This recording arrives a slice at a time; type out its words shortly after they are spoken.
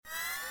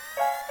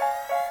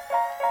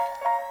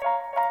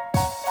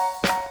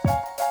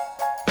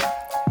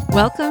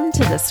Welcome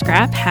to the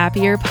Scrap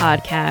Happier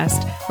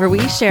podcast, where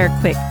we share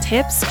quick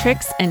tips,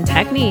 tricks, and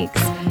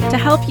techniques to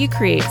help you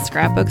create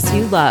scrapbooks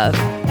you love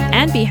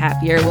and be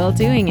happier while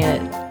doing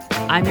it.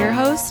 I'm your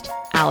host,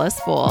 Alice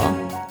Bohl.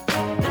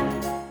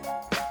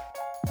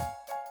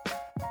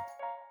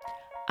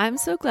 I'm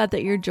so glad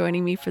that you're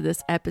joining me for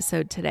this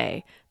episode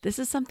today. This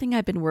is something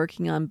I've been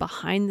working on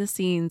behind the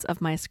scenes of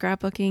my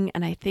scrapbooking,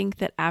 and I think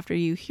that after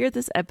you hear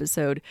this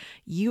episode,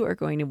 you are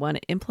going to want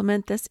to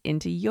implement this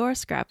into your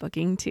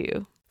scrapbooking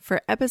too. For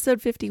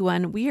episode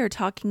 51, we are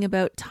talking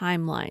about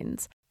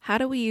timelines. How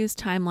do we use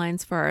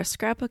timelines for our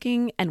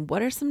scrapbooking, and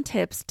what are some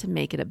tips to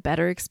make it a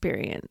better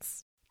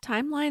experience?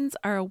 Timelines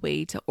are a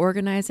way to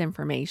organize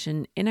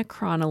information in a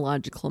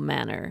chronological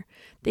manner.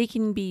 They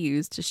can be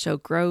used to show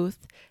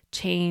growth,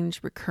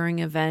 change, recurring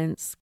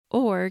events,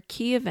 or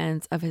key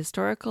events of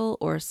historical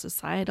or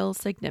societal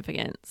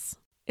significance.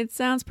 It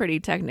sounds pretty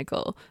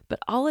technical, but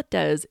all it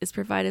does is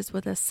provide us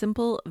with a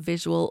simple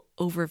visual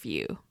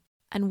overview.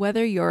 And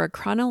whether you're a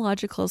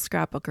chronological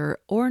scrapbooker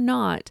or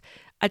not,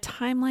 a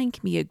timeline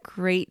can be a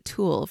great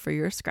tool for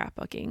your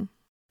scrapbooking.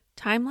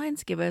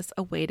 Timelines give us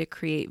a way to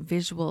create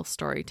visual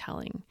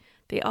storytelling.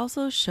 They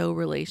also show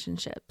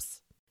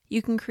relationships.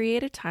 You can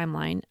create a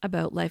timeline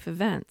about life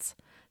events.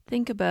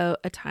 Think about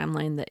a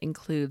timeline that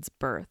includes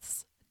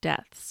births,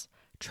 deaths,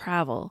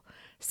 travel,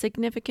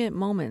 significant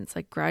moments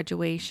like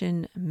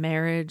graduation,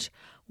 marriage,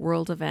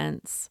 world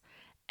events,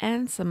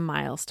 and some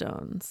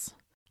milestones.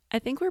 I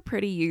think we're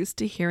pretty used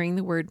to hearing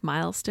the word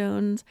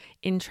milestones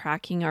in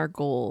tracking our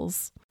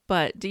goals.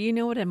 But do you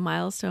know what a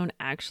milestone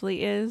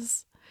actually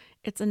is?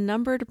 It's a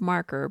numbered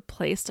marker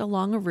placed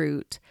along a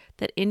route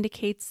that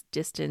indicates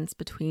distance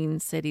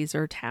between cities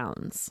or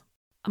towns.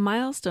 A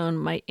milestone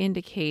might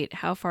indicate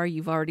how far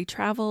you've already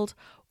traveled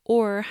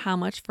or how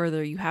much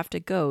further you have to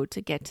go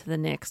to get to the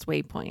next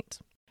waypoint.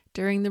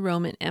 During the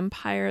Roman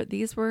Empire,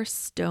 these were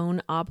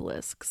stone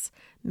obelisks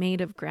made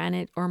of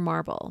granite or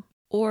marble,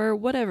 or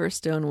whatever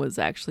stone was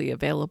actually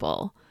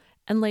available,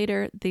 and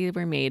later they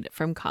were made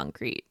from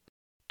concrete.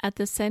 At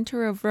the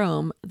center of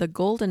Rome, the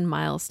Golden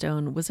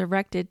Milestone was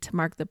erected to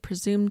mark the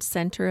presumed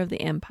center of the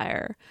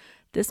empire.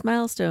 This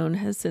milestone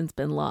has since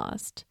been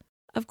lost.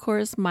 Of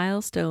course,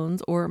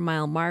 milestones or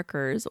mile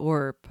markers,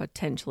 or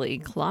potentially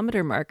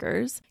kilometer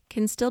markers,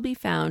 can still be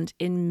found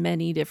in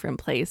many different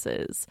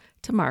places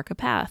to mark a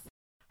path.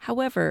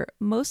 However,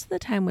 most of the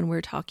time when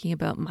we're talking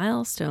about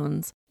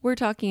milestones, we're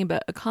talking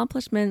about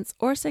accomplishments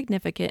or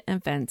significant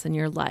events in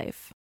your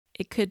life.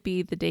 It could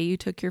be the day you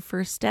took your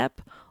first step,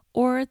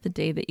 or the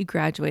day that you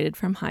graduated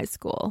from high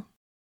school.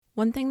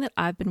 One thing that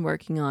I've been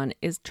working on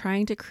is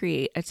trying to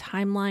create a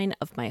timeline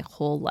of my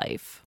whole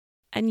life.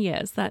 And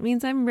yes, that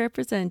means I'm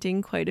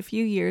representing quite a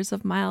few years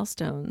of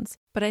milestones,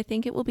 but I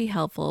think it will be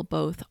helpful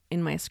both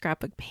in my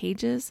scrapbook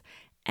pages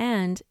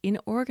and in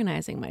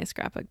organizing my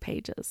scrapbook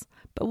pages.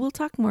 But we'll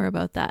talk more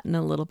about that in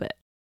a little bit.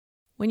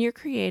 When you're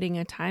creating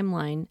a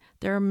timeline,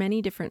 there are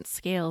many different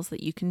scales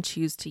that you can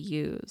choose to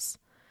use.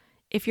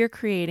 If you're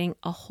creating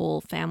a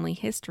whole family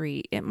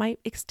history, it might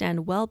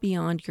extend well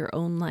beyond your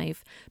own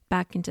life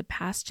back into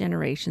past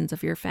generations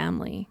of your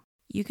family.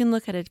 You can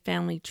look at a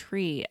family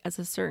tree as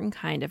a certain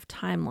kind of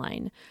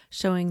timeline,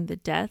 showing the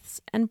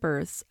deaths and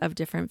births of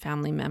different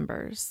family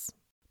members.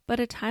 But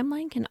a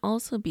timeline can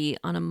also be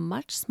on a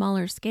much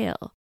smaller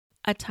scale.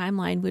 A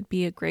timeline would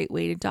be a great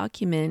way to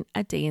document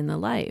a day in the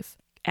life.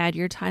 Add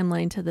your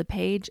timeline to the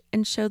page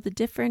and show the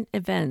different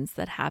events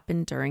that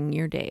happened during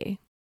your day.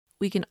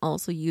 We can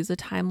also use a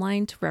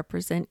timeline to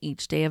represent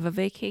each day of a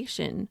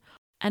vacation,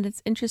 and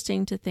it's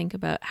interesting to think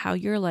about how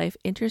your life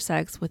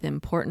intersects with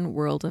important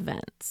world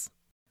events.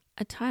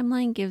 A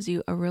timeline gives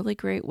you a really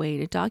great way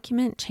to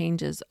document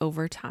changes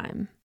over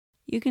time.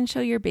 You can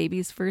show your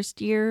baby's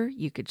first year,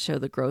 you could show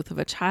the growth of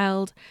a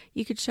child,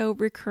 you could show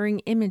recurring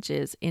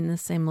images in a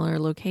similar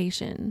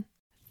location.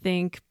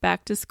 Think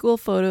back to school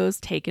photos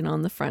taken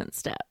on the front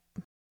step.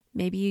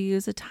 Maybe you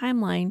use a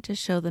timeline to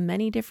show the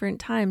many different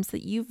times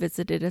that you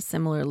visited a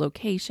similar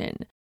location.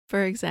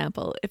 For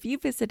example, if you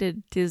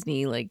visited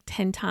Disney like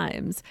 10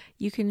 times,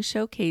 you can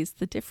showcase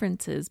the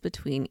differences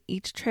between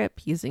each trip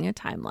using a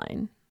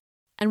timeline.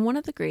 And one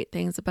of the great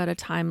things about a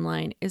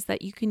timeline is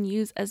that you can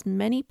use as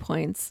many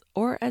points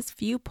or as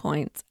few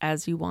points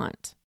as you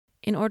want.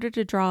 In order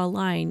to draw a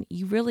line,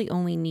 you really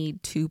only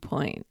need 2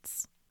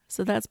 points.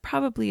 So that's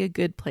probably a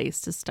good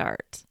place to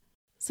start.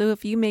 So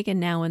if you make a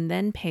now and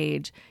then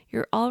page,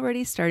 you're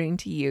already starting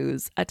to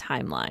use a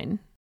timeline.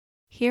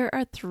 Here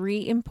are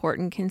 3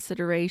 important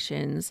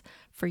considerations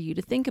for you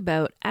to think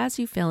about as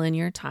you fill in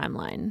your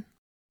timeline.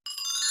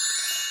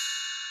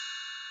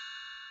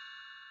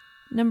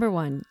 Number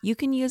 1, you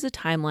can use a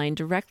timeline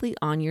directly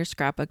on your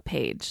scrapbook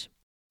page.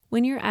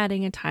 When you're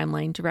adding a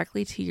timeline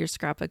directly to your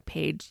scrapbook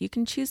page, you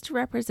can choose to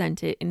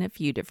represent it in a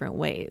few different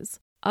ways.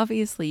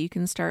 Obviously, you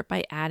can start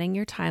by adding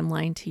your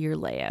timeline to your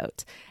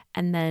layout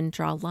and then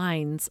draw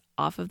lines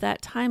off of that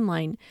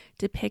timeline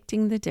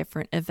depicting the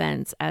different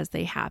events as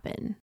they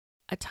happen.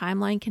 A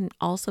timeline can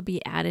also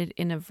be added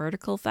in a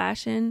vertical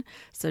fashion,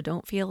 so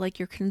don't feel like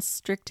you're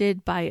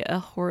constricted by a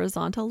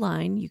horizontal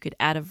line. You could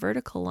add a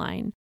vertical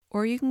line,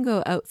 or you can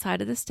go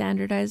outside of the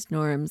standardized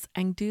norms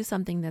and do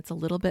something that's a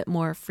little bit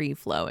more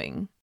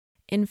free-flowing.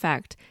 In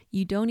fact,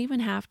 you don't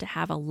even have to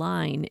have a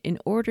line in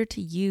order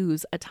to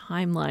use a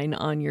timeline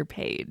on your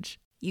page.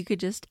 You could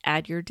just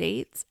add your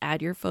dates,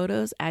 add your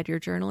photos, add your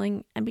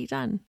journaling, and be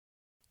done.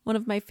 One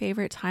of my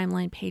favorite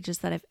timeline pages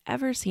that I've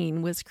ever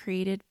seen was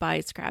created by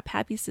Scrap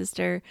Happy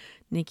sister,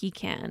 Nikki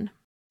Can.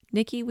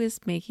 Nikki was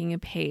making a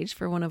page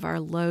for one of our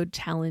load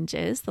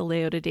challenges, the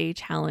Layout a Day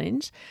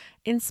challenge,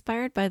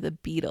 inspired by the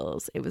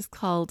Beatles. It was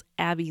called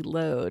Abbey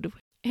Load.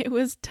 It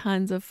was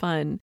tons of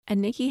fun.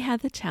 And Nikki had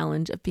the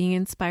challenge of being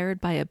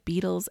inspired by a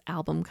Beatles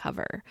album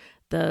cover,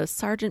 the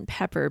Sgt.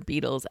 Pepper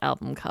Beatles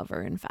album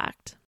cover, in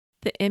fact.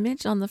 The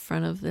image on the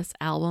front of this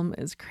album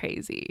is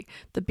crazy.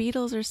 The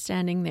Beatles are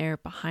standing there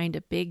behind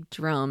a big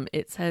drum.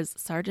 It says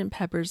Sgt.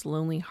 Pepper's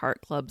Lonely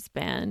Heart Club's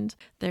Band.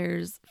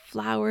 There's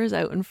flowers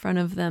out in front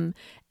of them.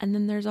 And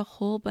then there's a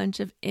whole bunch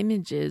of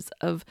images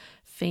of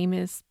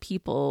famous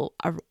people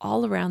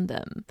all around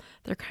them.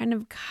 They're kind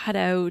of cut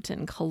out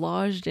and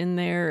collaged in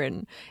there,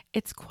 and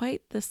it's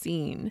quite the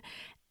scene.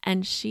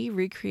 And she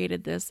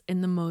recreated this in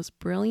the most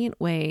brilliant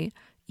way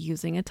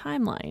using a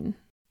timeline.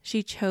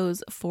 She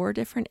chose 4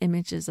 different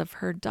images of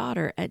her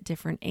daughter at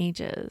different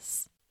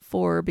ages.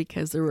 4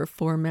 because there were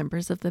 4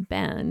 members of the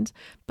band,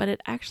 but it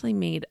actually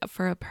made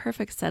for a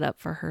perfect setup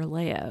for her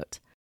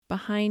layout.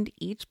 Behind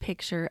each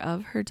picture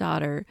of her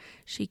daughter,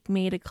 she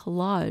made a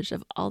collage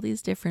of all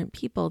these different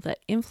people that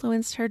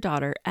influenced her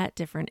daughter at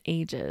different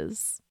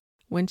ages.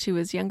 When she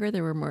was younger,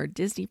 there were more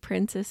Disney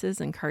princesses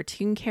and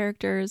cartoon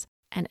characters,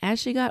 and as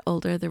she got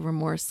older, there were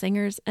more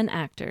singers and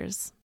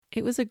actors.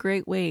 It was a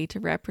great way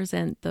to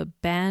represent the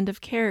band of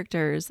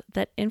characters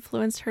that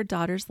influenced her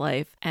daughter's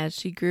life as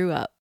she grew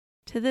up.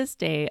 To this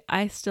day,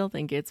 I still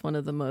think it's one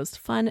of the most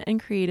fun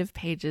and creative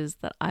pages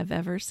that I've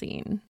ever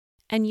seen.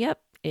 And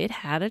yep, it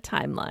had a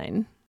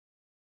timeline.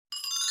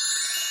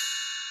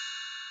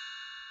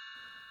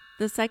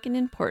 The second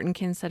important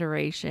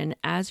consideration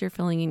as you're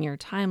filling in your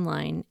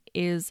timeline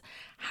is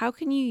how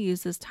can you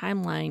use this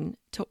timeline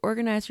to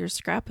organize your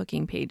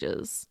scrapbooking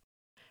pages?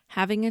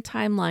 Having a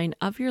timeline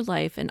of your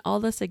life and all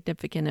the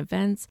significant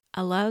events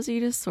allows you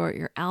to sort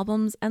your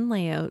albums and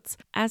layouts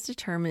as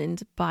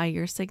determined by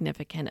your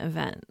significant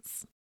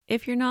events.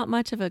 If you're not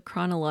much of a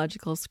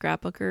chronological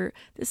scrapbooker,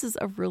 this is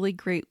a really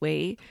great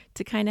way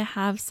to kind of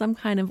have some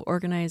kind of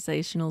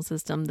organizational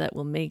system that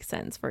will make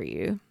sense for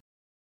you.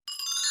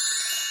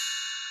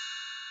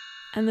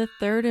 And the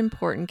third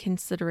important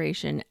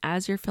consideration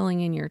as you're filling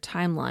in your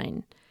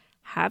timeline,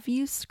 have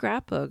you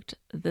scrapbooked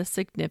the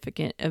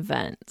significant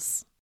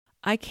events?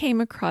 I came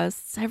across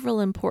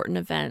several important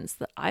events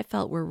that I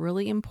felt were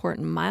really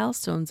important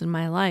milestones in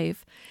my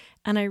life,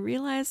 and I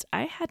realized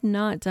I had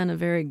not done a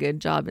very good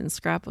job in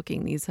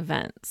scrapbooking these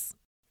events.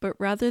 But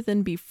rather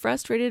than be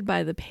frustrated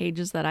by the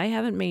pages that I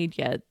haven't made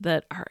yet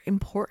that are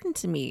important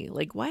to me,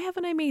 like why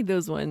haven't I made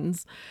those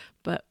ones?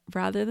 But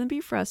rather than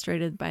be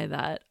frustrated by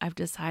that, I've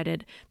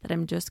decided that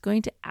I'm just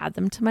going to add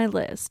them to my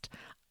list.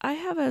 I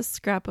have a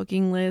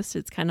scrapbooking list.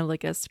 It's kind of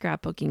like a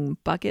scrapbooking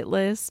bucket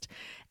list.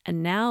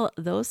 And now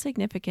those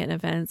significant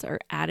events are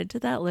added to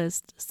that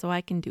list so I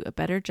can do a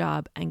better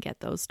job and get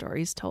those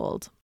stories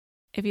told.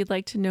 If you'd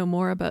like to know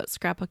more about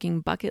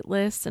scrapbooking bucket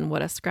lists and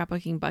what a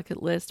scrapbooking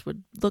bucket list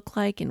would look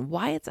like and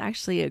why it's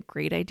actually a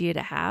great idea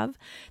to have,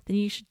 then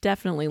you should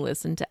definitely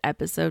listen to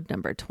episode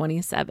number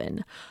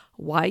 27,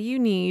 Why You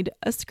Need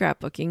a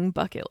Scrapbooking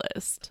Bucket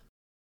List.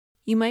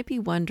 You might be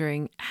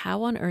wondering,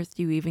 how on earth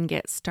do you even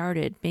get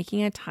started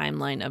making a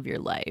timeline of your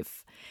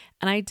life?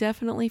 And I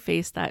definitely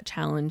faced that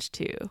challenge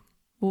too.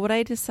 What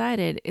I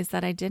decided is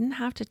that I didn't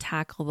have to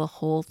tackle the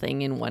whole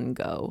thing in one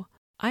go.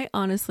 I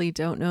honestly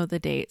don't know the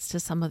dates to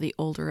some of the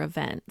older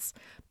events,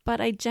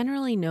 but I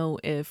generally know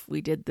if we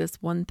did this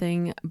one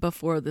thing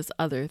before this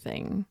other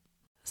thing.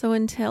 So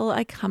until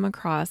I come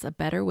across a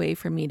better way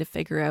for me to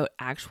figure out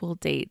actual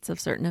dates of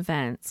certain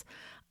events,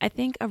 I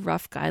think a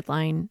rough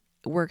guideline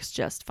works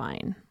just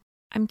fine.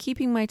 I'm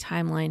keeping my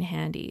timeline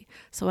handy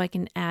so I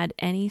can add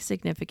any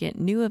significant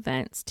new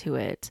events to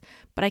it,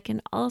 but I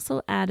can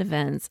also add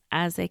events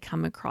as they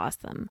come across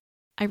them.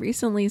 I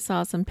recently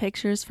saw some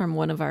pictures from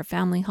one of our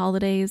family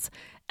holidays,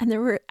 and there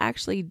were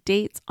actually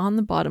dates on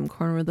the bottom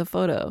corner of the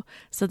photo,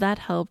 so that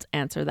helped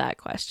answer that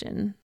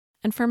question.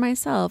 And for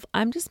myself,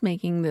 I'm just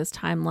making this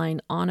timeline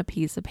on a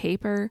piece of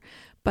paper,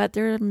 but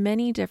there are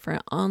many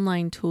different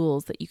online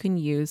tools that you can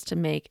use to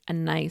make a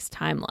nice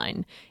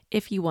timeline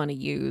if you want to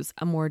use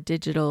a more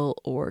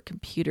digital or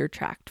computer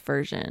tracked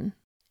version.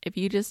 If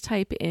you just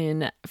type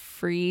in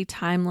free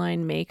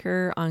timeline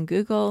maker on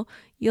Google,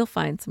 you'll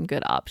find some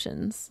good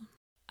options.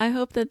 I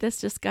hope that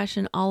this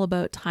discussion all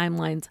about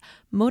timelines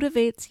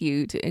motivates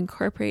you to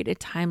incorporate a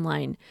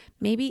timeline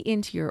maybe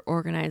into your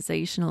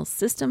organizational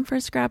system for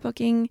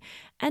scrapbooking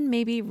and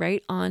maybe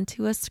right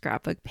onto a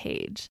scrapbook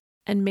page.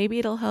 And maybe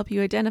it'll help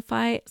you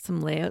identify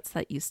some layouts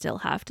that you still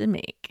have to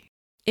make.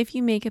 If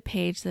you make a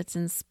page that's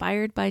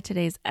inspired by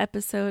today's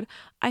episode,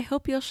 I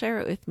hope you'll share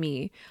it with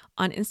me.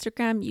 On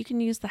Instagram, you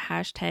can use the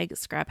hashtag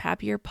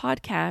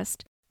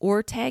ScrapHappierPodcast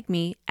or tag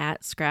me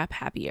at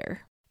ScrapHappier.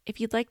 If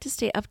you'd like to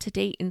stay up to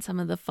date in some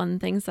of the fun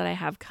things that I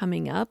have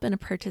coming up and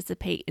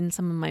participate in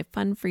some of my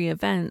fun free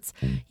events,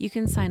 you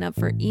can sign up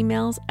for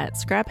emails at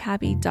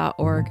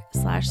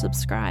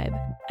scraphappy.org/subscribe.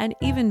 And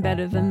even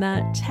better than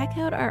that, check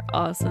out our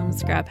awesome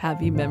Scrap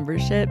Happy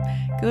membership.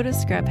 Go to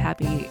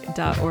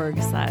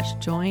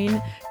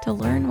scraphappy.org/join to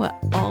learn what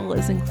all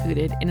is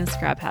included in a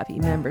Scrap Happy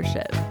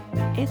membership.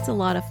 It's a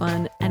lot of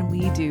fun and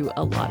we do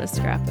a lot of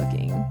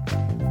scrapbooking.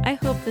 I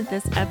hope that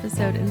this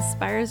episode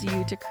inspires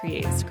you to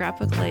create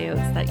scrapbook layouts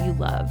that you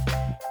love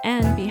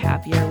and be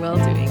happier while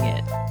doing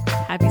it.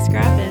 Happy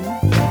scrapping!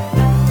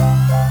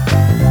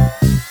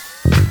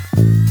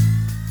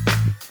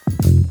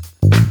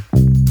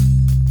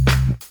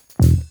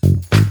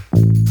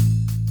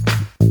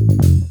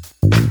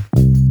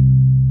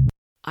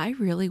 I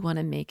really want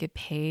to make a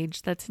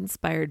page that's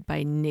inspired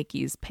by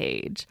Nikki's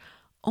page.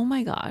 Oh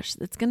my gosh,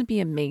 that's going to be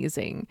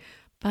amazing,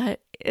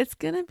 but it's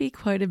going to be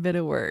quite a bit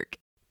of work.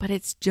 But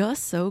it's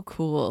just so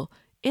cool.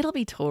 It'll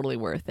be totally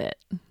worth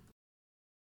it.